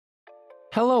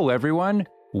Hello everyone!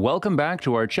 Welcome back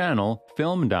to our channel,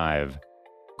 Film Dive.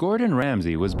 Gordon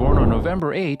Ramsay was born on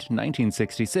November 8,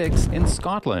 1966 in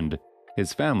Scotland.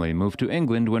 His family moved to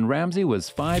England when Ramsay was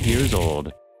 5 years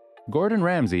old. Gordon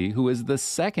Ramsay, who is the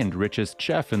second richest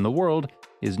chef in the world,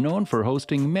 is known for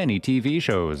hosting many TV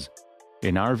shows.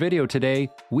 In our video today,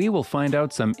 we will find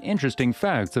out some interesting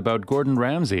facts about Gordon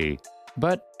Ramsay.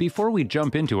 But before we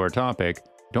jump into our topic,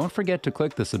 don't forget to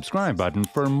click the subscribe button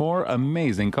for more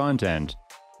amazing content.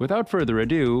 Without further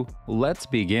ado, let's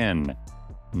begin.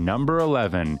 Number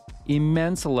 11.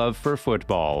 Immense love for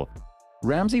football.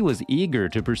 Ramsay was eager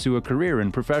to pursue a career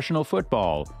in professional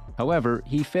football. However,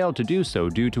 he failed to do so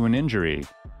due to an injury.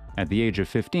 At the age of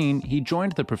 15, he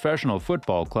joined the professional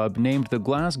football club named the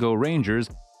Glasgow Rangers,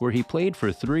 where he played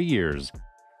for 3 years.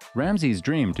 Ramsay's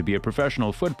dream to be a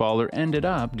professional footballer ended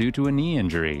up due to a knee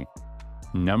injury.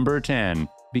 Number 10.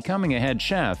 Becoming a head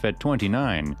chef at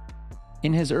 29.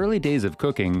 In his early days of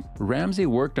cooking, Ramsay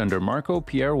worked under Marco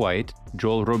Pierre White,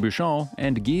 Joel Robuchon,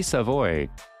 and Guy Savoy.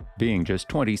 Being just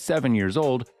 27 years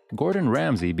old, Gordon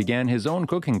Ramsay began his own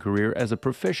cooking career as a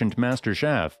proficient master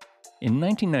chef. In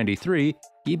 1993,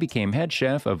 he became head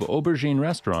chef of Aubergine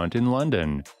Restaurant in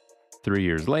London. 3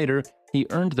 years later, he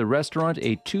earned the restaurant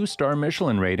a 2-star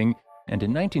Michelin rating, and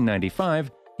in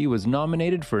 1995, he was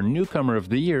nominated for Newcomer of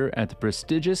the Year at the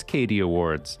prestigious Katie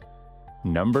Awards.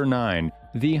 Number 9.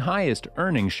 The highest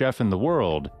earning chef in the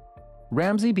world.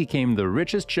 Ramsay became the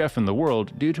richest chef in the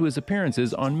world due to his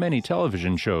appearances on many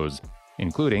television shows,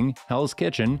 including Hell's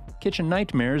Kitchen, Kitchen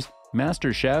Nightmares,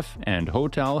 Master Chef, and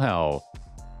Hotel Hell.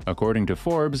 According to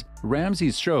Forbes,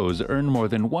 Ramsay's shows earn more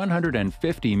than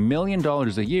 $150 million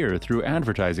a year through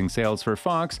advertising sales for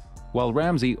Fox, while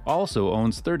Ramsay also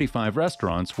owns 35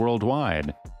 restaurants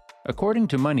worldwide. According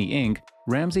to Money Inc.,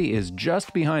 Ramsay is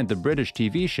just behind the British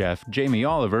TV chef Jamie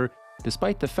Oliver,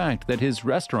 despite the fact that his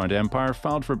restaurant empire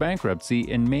filed for bankruptcy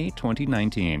in May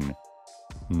 2019.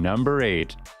 Number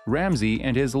 8. Ramsay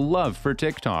and his love for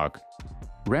TikTok.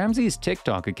 Ramsay's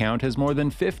TikTok account has more than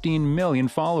 15 million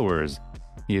followers.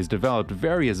 He has developed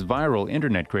various viral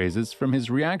internet crazes from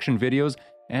his reaction videos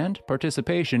and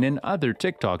participation in other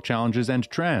TikTok challenges and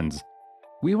trends.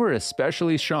 We were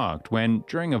especially shocked when,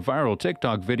 during a viral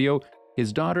TikTok video,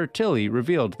 his daughter Tilly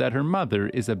revealed that her mother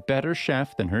is a better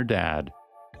chef than her dad.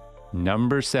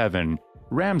 Number 7.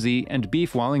 Ramsay and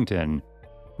Beef Wellington.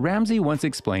 Ramsay once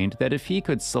explained that if he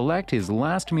could select his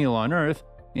last meal on earth,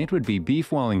 it would be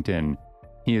Beef Wellington.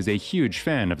 He is a huge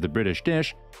fan of the British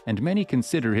dish, and many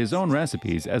consider his own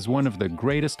recipes as one of the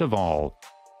greatest of all.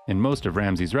 In most of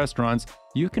Ramsay's restaurants,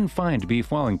 you can find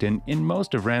Beef Wellington in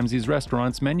most of Ramsay's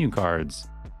restaurants' menu cards.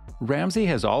 Ramsay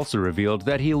has also revealed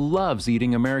that he loves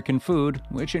eating American food,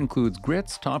 which includes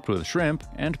grits topped with shrimp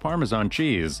and Parmesan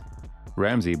cheese.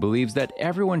 Ramsay believes that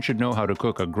everyone should know how to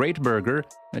cook a great burger,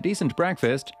 a decent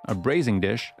breakfast, a braising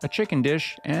dish, a chicken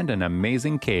dish, and an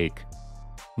amazing cake.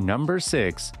 Number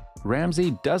 6.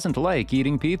 Ramsay doesn't like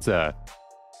eating pizza.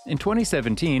 In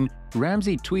 2017,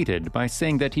 Ramsay tweeted by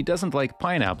saying that he doesn't like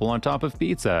pineapple on top of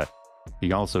pizza.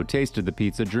 He also tasted the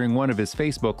pizza during one of his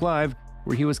Facebook Live,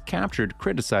 where he was captured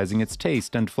criticizing its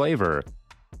taste and flavor.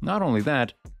 Not only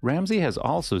that, Ramsay has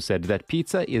also said that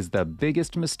pizza is the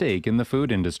biggest mistake in the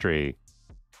food industry.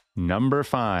 Number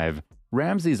 5.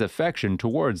 Ramsay's affection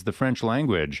towards the French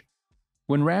language.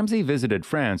 When Ramsay visited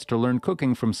France to learn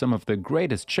cooking from some of the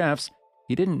greatest chefs,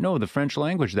 he didn't know the French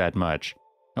language that much.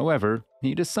 However,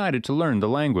 he decided to learn the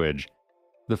language.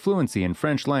 The fluency in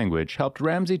French language helped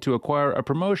Ramsay to acquire a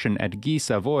promotion at Guy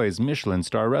Savoy's Michelin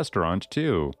star restaurant,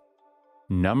 too.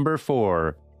 Number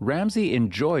 4. Ramsay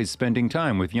enjoys spending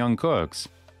time with young cooks.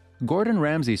 Gordon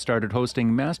Ramsay started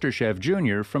hosting MasterChef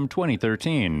Junior from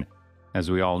 2013. As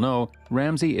we all know,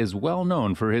 Ramsay is well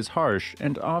known for his harsh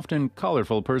and often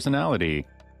colorful personality.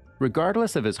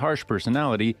 Regardless of his harsh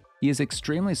personality, he is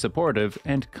extremely supportive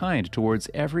and kind towards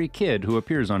every kid who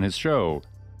appears on his show.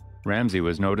 Ramsay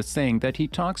was noticed saying that he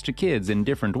talks to kids in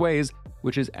different ways,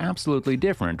 which is absolutely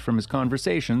different from his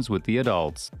conversations with the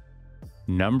adults.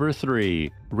 Number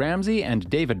 3. Ramsay and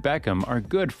David Beckham are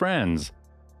good friends.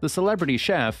 The celebrity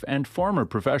chef and former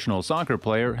professional soccer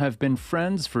player have been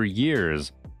friends for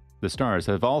years. The stars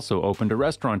have also opened a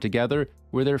restaurant together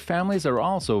where their families are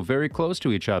also very close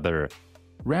to each other.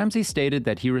 Ramsay stated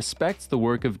that he respects the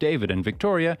work of David and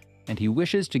Victoria, and he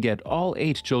wishes to get all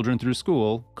 8 children through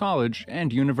school, college,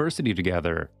 and university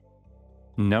together.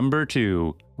 Number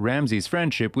 2. Ramsay's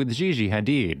friendship with Gigi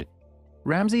Hadid.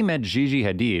 Ramsay met Gigi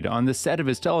Hadid on the set of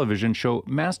his television show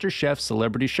MasterChef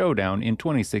Celebrity Showdown in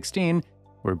 2016,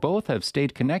 where both have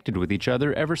stayed connected with each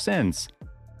other ever since.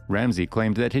 Ramsay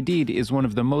claimed that Hadid is one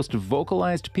of the most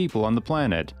vocalized people on the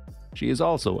planet. She is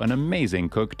also an amazing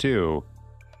cook too.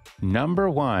 Number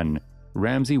 1.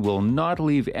 Ramsay will not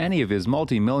leave any of his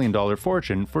multi-million-dollar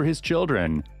fortune for his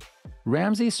children.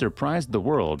 Ramsay surprised the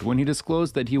world when he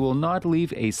disclosed that he will not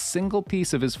leave a single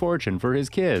piece of his fortune for his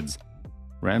kids.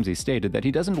 Ramsay stated that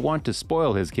he doesn't want to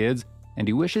spoil his kids, and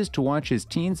he wishes to watch his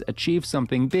teens achieve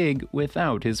something big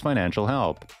without his financial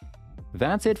help.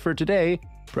 That's it for today.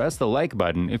 Press the like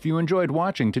button if you enjoyed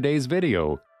watching today's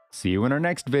video. See you in our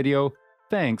next video.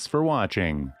 Thanks for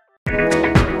watching.